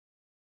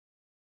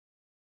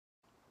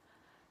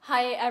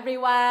Hi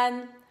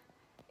everyone,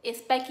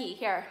 it's Becky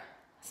here.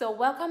 So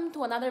welcome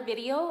to another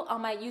video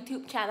on my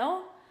YouTube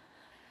channel.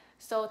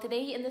 So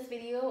today in this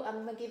video,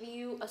 I'm gonna give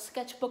you a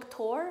sketchbook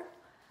tour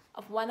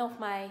of one of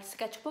my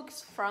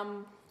sketchbooks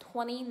from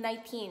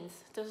 2019.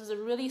 This is a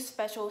really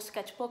special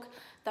sketchbook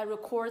that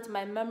records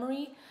my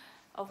memory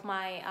of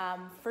my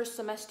first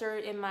semester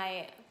in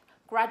my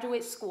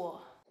graduate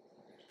school.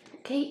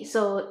 Okay,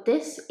 so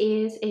this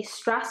is a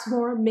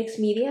Strathmore mixed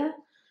media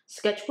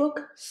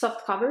sketchbook,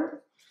 soft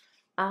cover.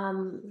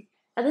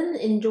 I didn't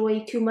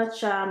enjoy too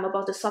much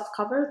about the soft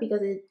cover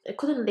because it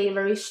couldn't lay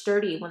very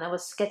sturdy when I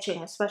was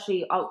sketching,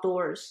 especially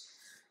outdoors.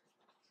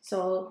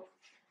 So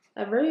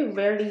I very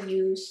rarely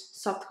use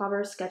soft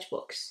cover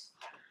sketchbooks.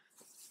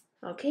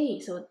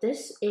 Okay, so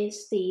this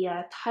is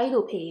the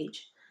title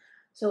page.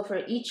 So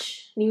for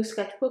each new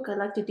sketchbook, I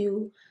like to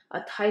do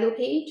a title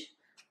page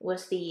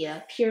with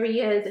the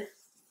period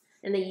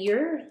and the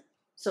year.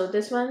 So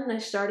this one, I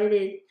started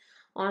it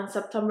on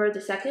September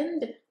the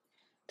 2nd,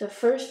 the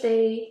first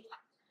day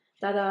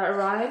that I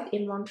arrived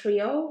in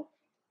Montreal.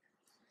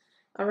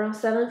 Around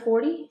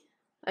 7:40,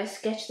 I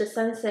sketched the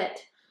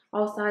sunset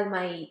outside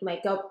my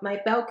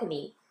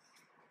balcony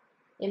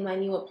in my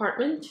new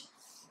apartment.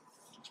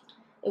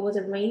 It was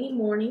a rainy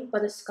morning,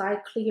 but the sky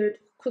cleared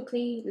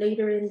quickly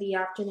later in the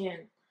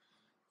afternoon.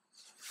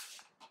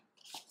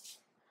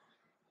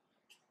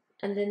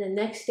 And then the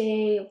next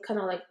day, kind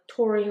of like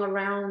touring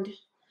around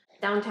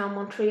downtown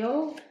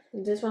Montreal.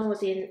 And this one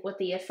was in with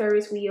the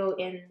Ferris wheel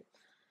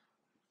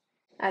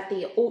at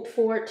the Old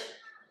Fort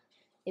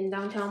in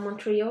downtown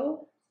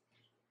Montreal.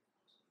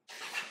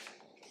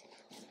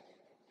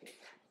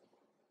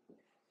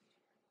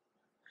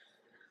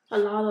 A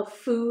lot of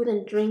food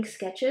and drink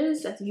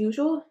sketches as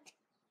usual.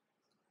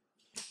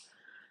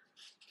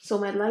 So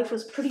my life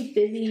was pretty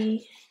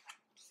busy.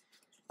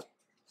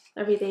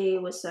 Every day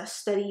was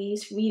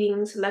studies,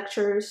 readings,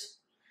 lectures.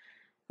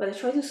 But I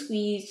tried to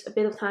squeeze a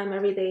bit of time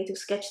every day to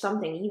sketch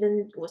something, even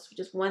if it was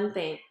just one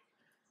thing.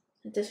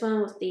 This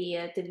one was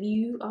the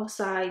view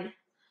outside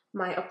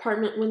my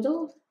apartment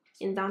window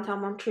in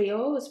downtown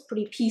Montreal. It was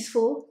pretty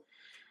peaceful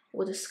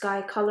with the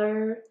sky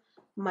color,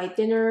 my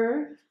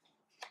dinner.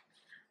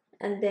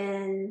 And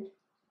then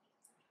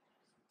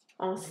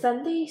on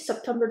Sunday,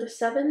 September the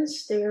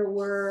 7th, there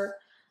were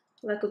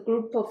like a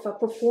group of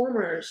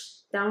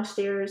performers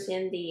downstairs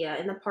in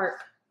the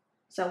park.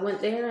 So I went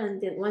there and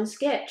did one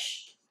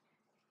sketch.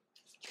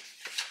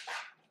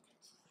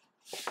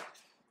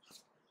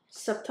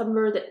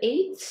 September the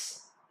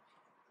 8th,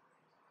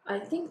 I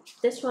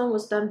think this one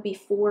was done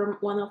before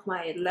one of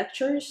my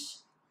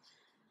lectures.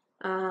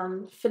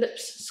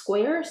 Phillips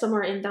Square,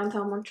 somewhere in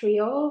downtown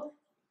Montreal.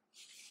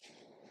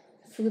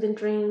 Food and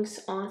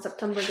drinks on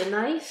September the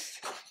 9th.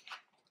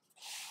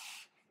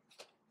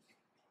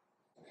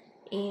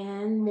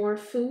 And more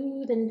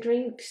food and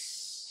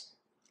drinks.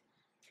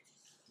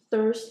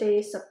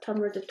 Thursday,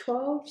 September the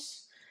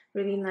 12th.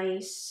 Really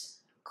nice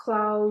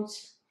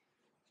clouds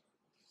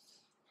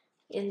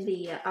in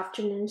the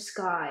afternoon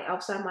sky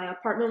outside my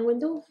apartment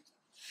window.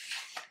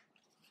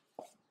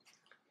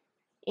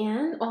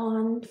 And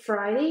on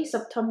Friday,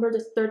 September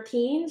the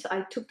 13th,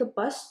 I took the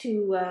bus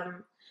to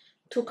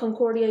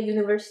Concordia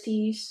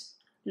University's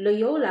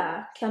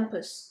Loyola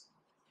campus.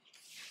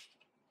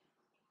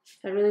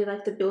 I really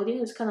like the building.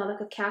 It's kind of like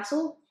a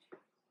castle.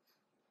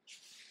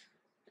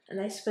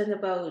 And I spent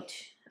about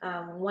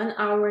 1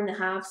 hour and a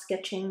half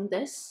sketching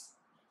this.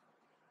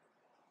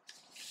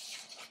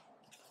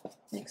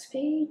 Next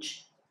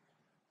page.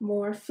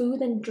 More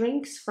food and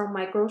drinks from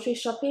my grocery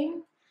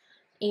shopping.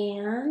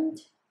 And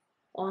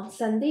on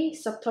Sunday,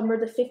 September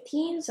the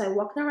 15th, I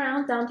walked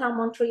around downtown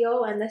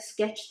Montreal and I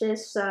sketched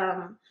this.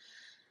 I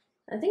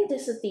think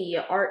this is the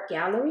art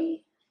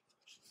gallery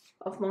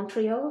of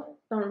Montreal.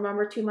 Don't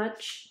remember too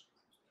much.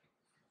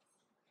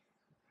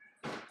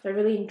 I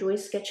really enjoy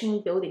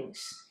sketching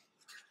buildings,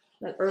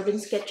 like urban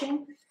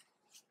sketching.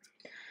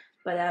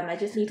 But I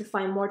just need to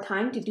find more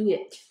time to do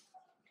it.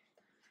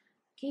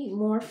 Okay,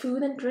 more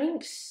food and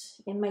drinks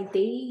in my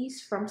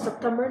days from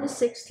September the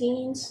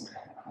 16th.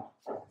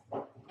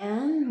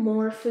 And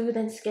more food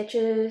and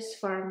sketches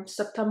from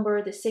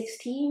September the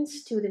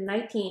 16th to the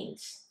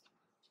 19th.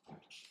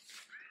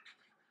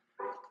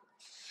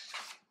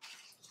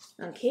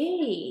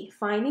 Okay,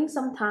 finding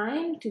some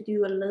time to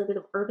do a little bit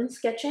of urban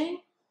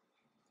sketching.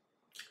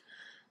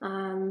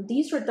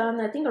 These were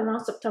done, I think,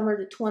 around September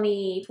the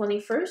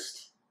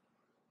 21st.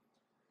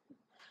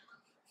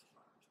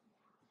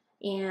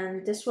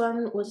 And this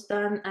one was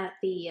done at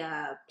the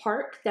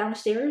park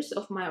downstairs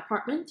of my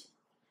apartment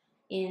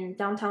in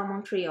downtown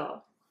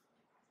Montreal.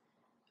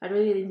 I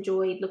really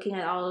enjoyed looking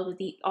at all of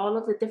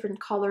the different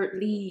colored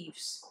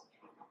leaves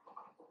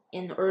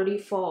in early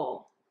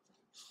fall.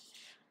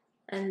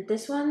 And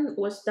this one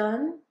was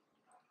done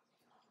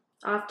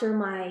after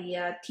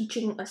my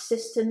teaching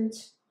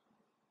assistant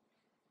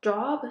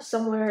job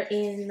somewhere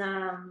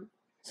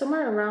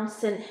around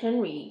St.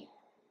 Henry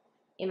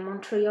in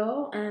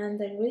Montreal,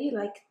 and I really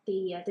like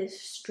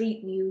this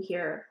street view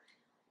here.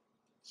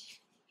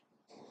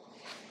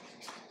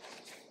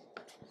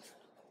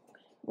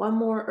 One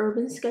more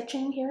urban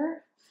sketching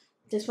here.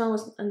 This one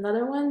was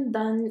another one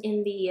done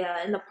in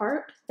the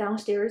park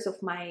downstairs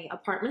of my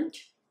apartment.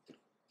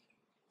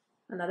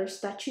 Another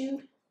statue.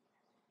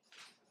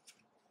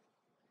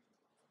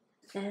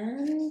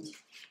 And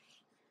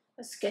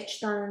a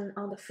sketch done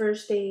on the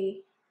first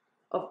day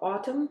of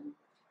autumn.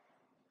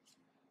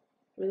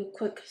 Really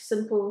quick,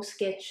 simple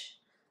sketch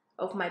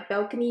of my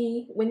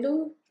balcony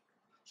window.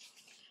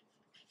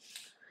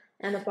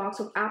 And a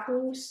box of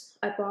apples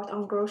I bought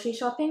on grocery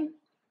shopping.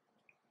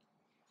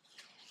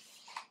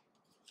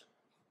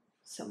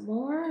 Some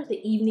more, the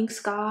evening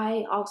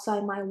sky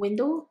outside my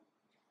window.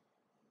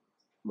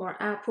 More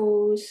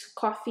apples,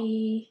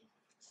 coffee,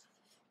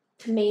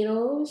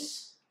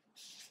 tomatoes,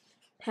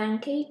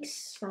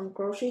 pancakes from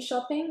grocery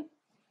shopping.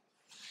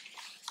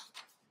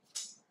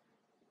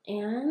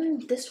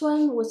 And this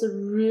one was a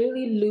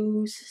really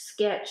loose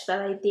sketch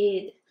that I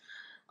did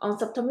on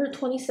September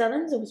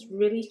 27th. It was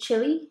really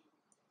chilly.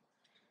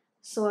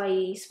 So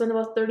I spent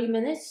about 30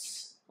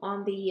 minutes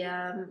on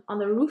the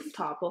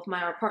rooftop of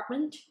my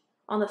apartment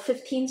on the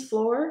 15th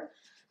floor,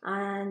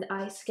 and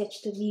I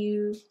sketched the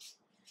view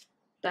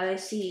that I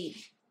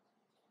see.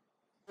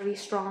 Really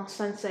strong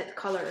sunset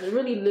color,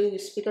 really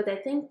loose because I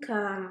think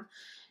it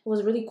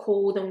was really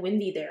cold and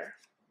windy there.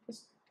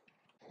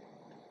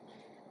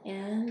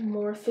 And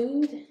more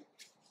food.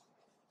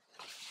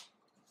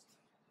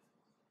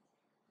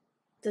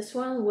 This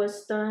one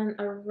was done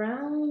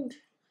around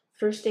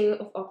first day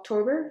of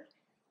October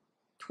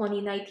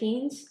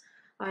 2019.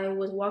 I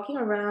was walking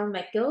around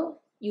McGill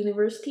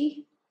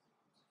University,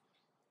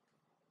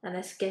 and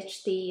I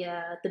sketched the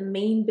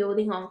main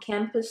building on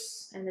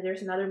campus, and then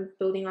there's another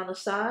building on the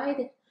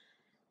side.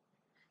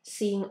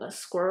 Seeing a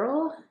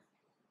squirrel.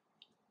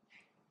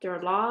 There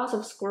are lots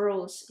of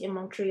squirrels in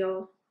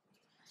Montreal.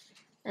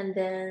 And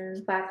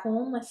then back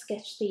home, I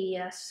sketched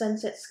the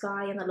sunset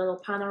sky and a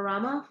little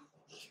panorama.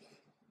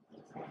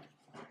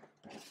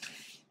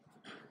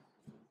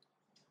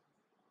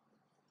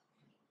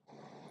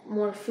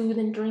 More food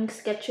and drink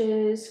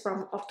sketches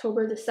from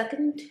October the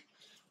 2nd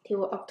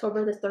till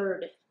October the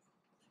 3rd.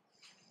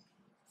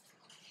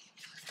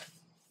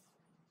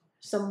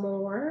 Some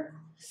more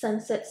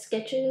sunset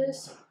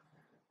sketches.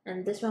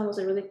 And this one was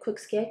a really quick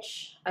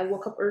sketch. I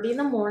woke up early in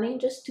the morning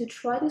just to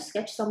try to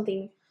sketch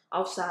something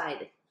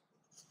outside.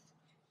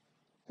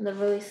 And a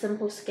really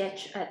simple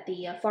sketch at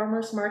the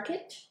farmer's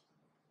market,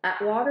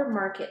 at Water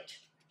Market.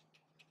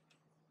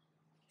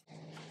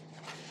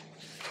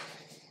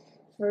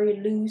 Very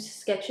loose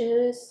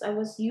sketches. I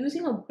was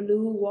using a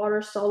blue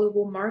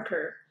water-soluble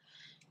marker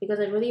because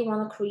I really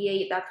want to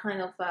create that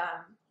kind of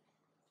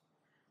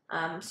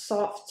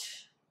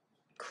soft,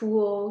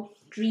 cool,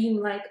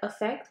 dreamlike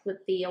effect with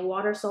the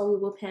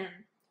water-soluble pen.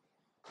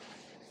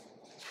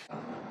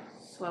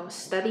 So I was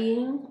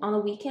studying on the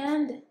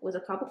weekend with a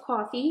cup of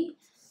coffee.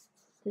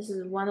 This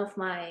is one of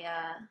my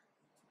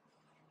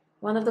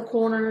one of the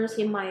corners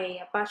in my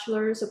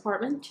bachelor's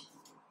apartment.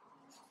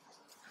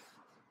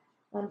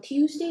 On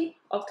Tuesday,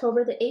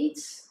 October the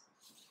 8th,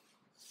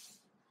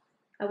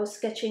 I was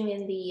sketching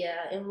in the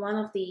in one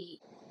of the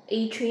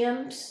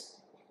atriums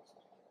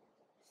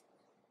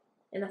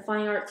in the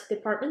fine arts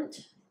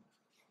department.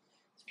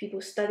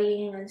 People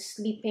studying and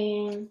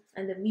sleeping,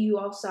 and the view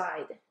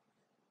outside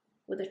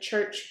with a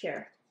church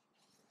here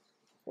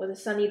with a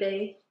sunny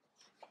day.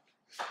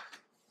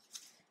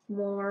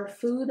 More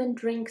food and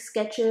drink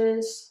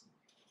sketches.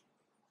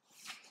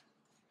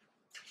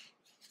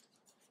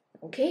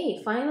 Okay,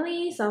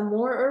 finally some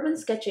more urban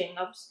sketching.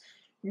 I was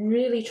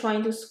really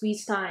trying to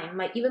squeeze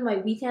time. Even my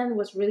weekend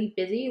was really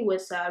busy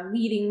with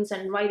readings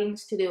and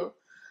writings to do.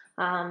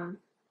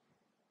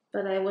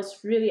 But I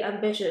was really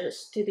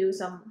ambitious to do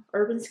some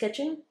urban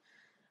sketching.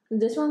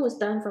 This one was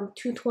done from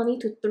 2:20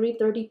 to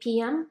 3:30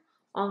 p.m.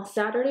 on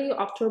Saturday,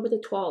 October the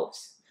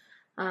 12th.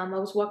 I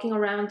was walking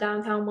around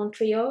downtown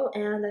Montreal,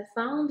 and I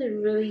found a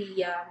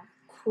really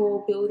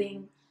cool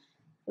building,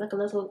 like a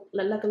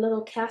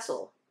little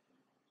castle.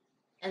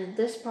 And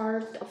this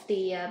part of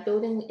the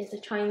building is a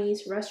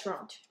Chinese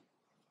restaurant.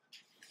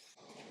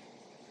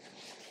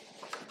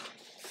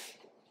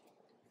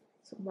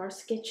 Some more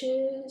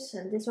sketches,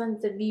 and this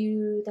one's the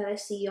view that I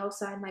see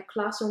outside my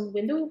classroom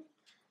window,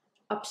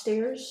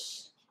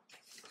 upstairs.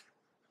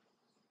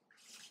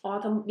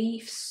 Autumn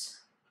leaves.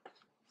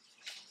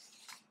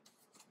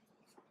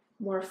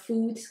 More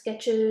food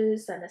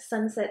sketches and a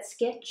sunset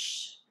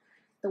sketch.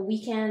 The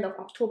weekend of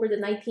October the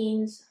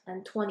 19th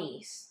and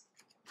 20th.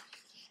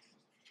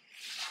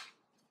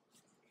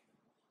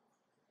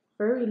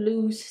 Very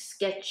loose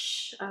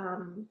sketch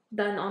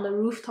done on the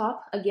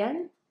rooftop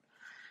again.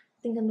 I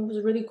think it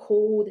was really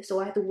cold, so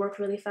I had to work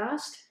really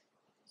fast.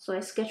 So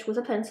I sketched with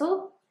a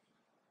pencil.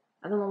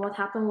 I don't know what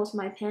happened with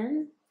my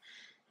pen.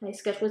 I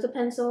sketched with a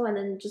pencil and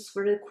then just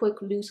really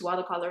quick loose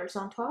watercolors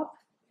on top.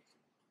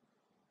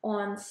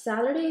 On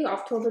Saturday,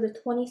 October the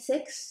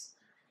 26th,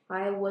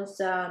 I was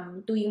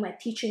doing my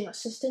teaching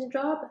assistant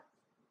job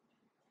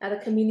at a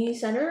community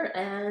center,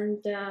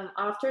 and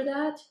after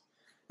that,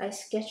 I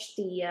sketched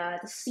the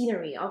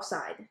scenery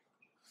outside.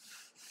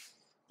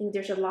 I think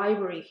there's a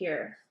library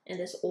here in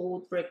this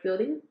old brick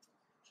building.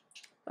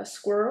 A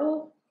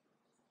squirrel.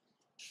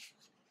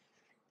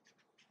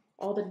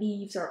 All the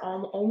leaves are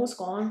almost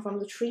gone from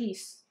the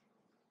trees.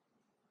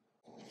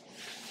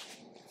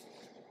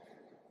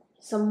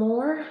 Some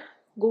more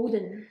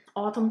golden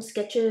autumn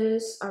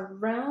sketches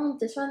around.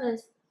 This one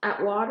is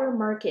Atwater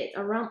Market.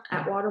 Around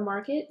Atwater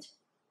Market.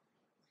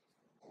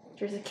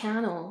 There's a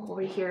canal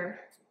over here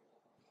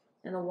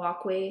and a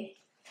walkway.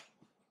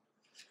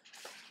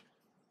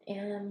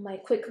 And my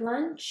quick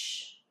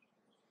lunch.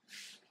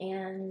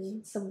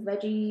 And some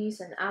veggies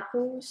and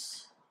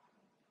apples.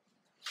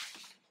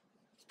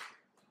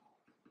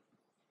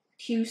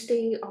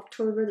 Tuesday,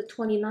 October the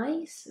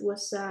 29th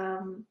was,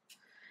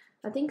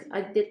 I think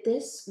I did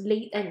this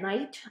late at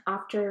night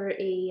after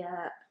a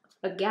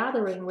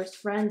gathering with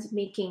friends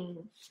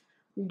making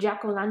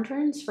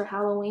jack-o'-lanterns for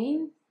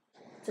Halloween.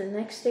 The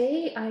next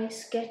day, I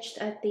sketched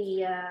at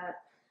the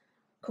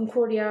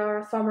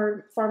Concordia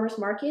Farmers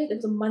Market.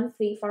 It's a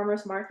monthly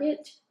farmers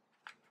market.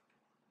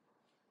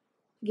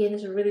 Again,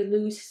 it's a really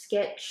loose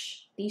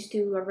sketch. These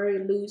two are very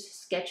loose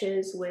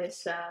sketches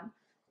with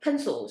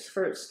pencils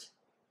first,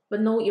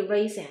 but no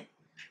erasing.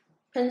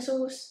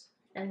 Pencils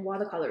and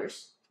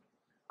watercolors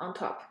on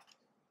top.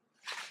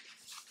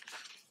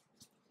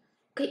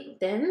 Okay,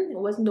 then it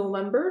was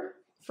November,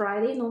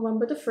 Friday,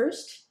 November the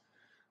 1st.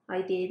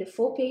 I did a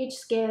full-page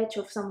sketch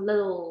of some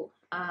little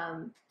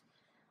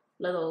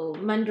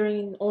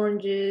mandarin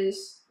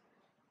oranges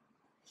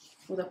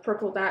with a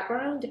purple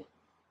background.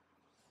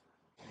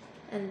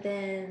 And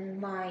then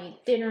my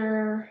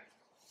dinner,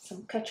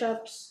 some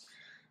ketchups,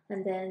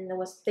 and then there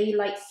was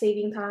daylight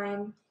saving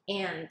time,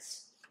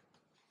 ants.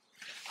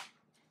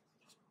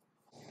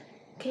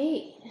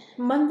 Okay,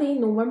 Monday,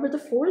 November the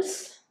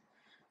 4th,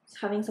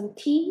 having some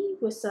tea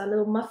with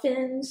little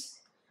muffins,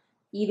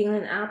 eating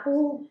an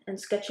apple, and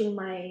sketching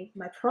my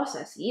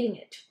process, eating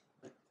it.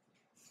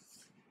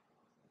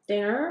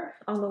 Dinner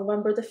on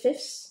November the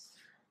 5th,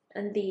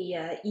 and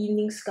the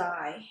evening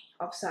sky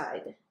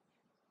outside.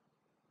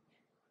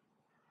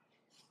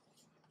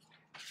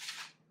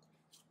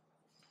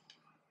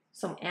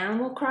 Some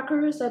animal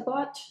crackers I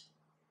bought.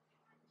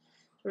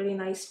 Really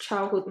nice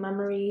childhood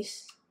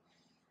memories.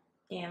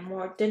 And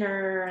more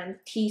dinner and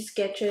tea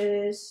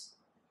sketches.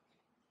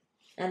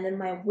 And then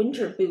my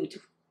winter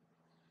boot.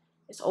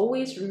 It's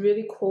always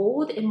really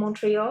cold in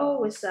Montreal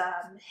with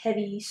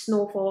heavy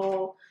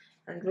snowfall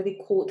and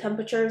really cold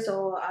temperatures,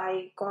 so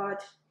I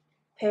got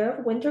a pair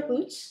of winter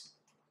boots.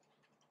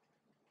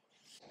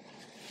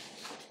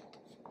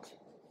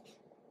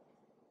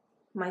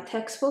 My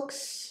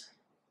textbooks.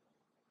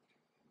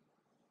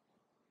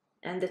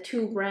 And the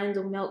 2 brands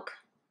of milk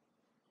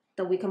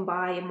that we can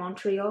buy in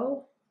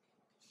Montreal.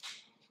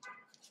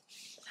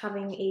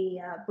 Having a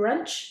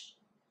brunch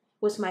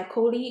with my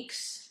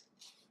colleagues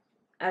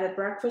at a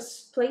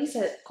breakfast place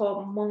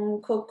called Mon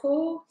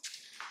Coco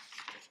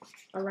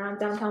around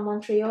downtown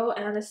Montreal,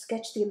 and I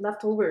sketched the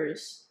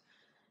leftovers.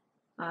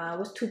 I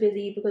was too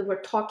busy because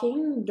we're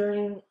talking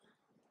during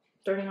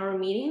our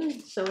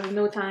meeting, so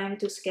no time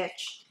to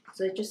sketch.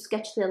 So I just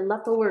sketched the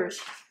leftovers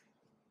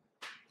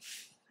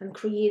and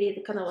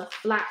created kind of a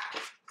flap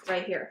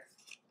right here.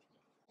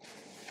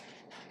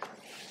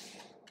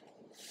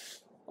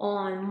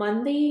 On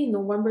Monday,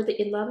 November the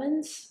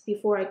 11th,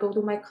 before I go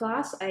to my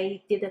class,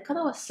 I did a kind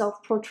of a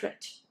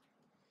self-portrait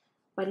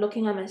by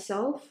looking at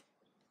myself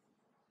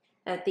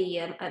at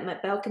my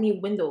balcony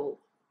window,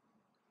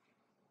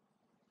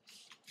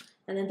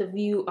 and then the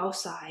view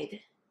outside.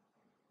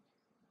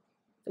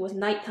 It was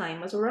nighttime.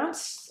 It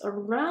was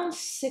around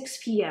 6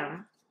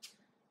 p.m.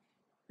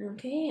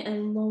 Okay,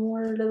 and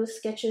more little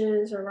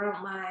sketches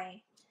around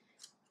my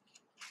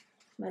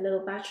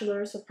little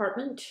bachelor's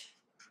apartment.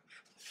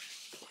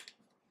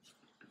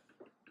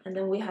 And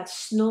then we had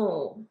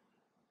snow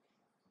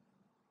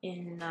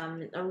in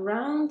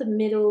around the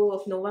middle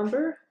of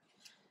November,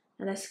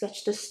 and I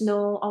sketched the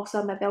snow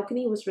outside my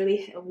balcony. It was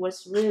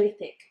really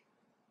thick.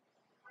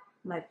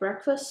 My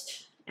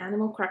breakfast,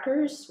 animal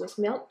crackers with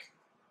milk.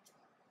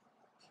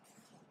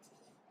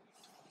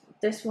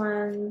 This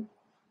one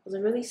was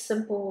a really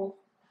simple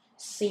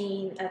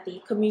scene at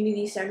the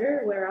community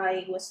center where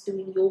I was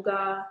doing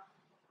yoga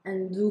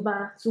and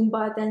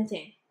Zumba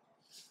dancing.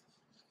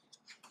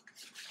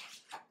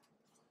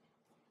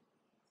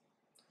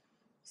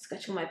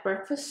 Sketching my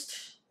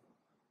breakfast.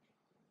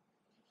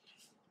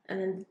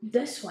 And then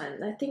this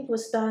one, I think,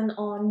 was done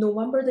on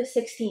November the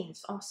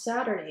 16th, on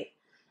Saturday.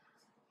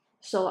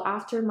 So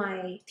after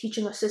my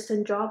teaching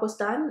assistant job was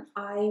done,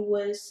 I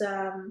was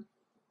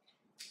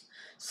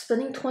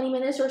spending 20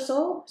 minutes or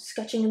so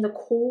sketching in the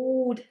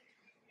cold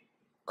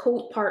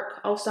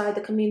park outside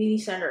the community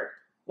center.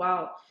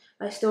 Wow,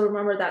 I still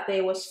remember that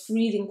day was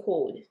freezing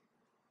cold.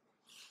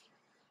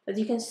 As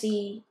you can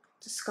see,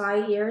 the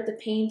sky here, the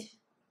paint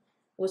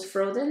was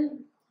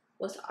frozen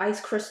with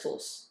ice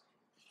crystals.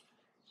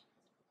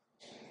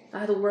 I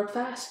had to work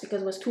fast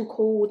because it was too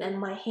cold and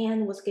my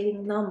hand was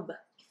getting numb.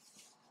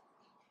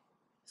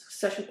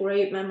 Such a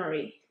great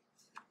memory.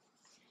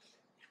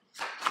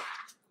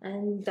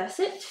 And that's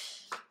it.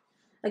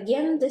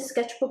 Again, this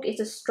sketchbook is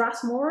a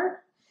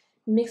Strathmore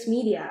mixed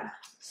media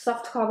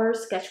softcover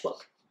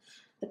sketchbook.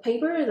 The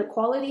paper, the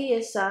quality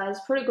is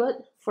pretty good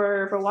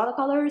for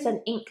watercolors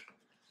and ink.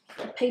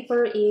 The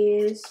paper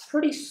is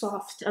pretty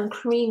soft and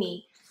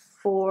creamy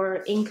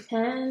for ink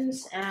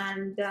pens,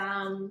 and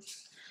you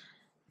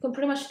can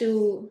pretty much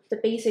do the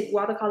basic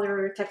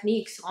watercolor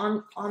techniques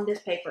on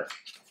this paper.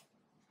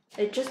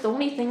 It's just the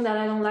only thing that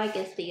I don't like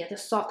is the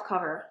soft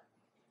cover.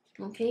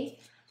 Okay,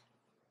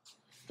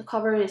 the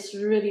cover is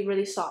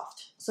really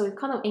soft, so it's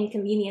kind of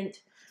inconvenient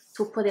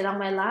to put it on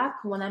my lap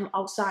when I'm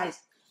outside.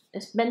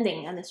 It's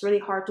bending and it's really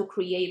hard to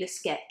create a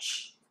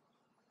sketch.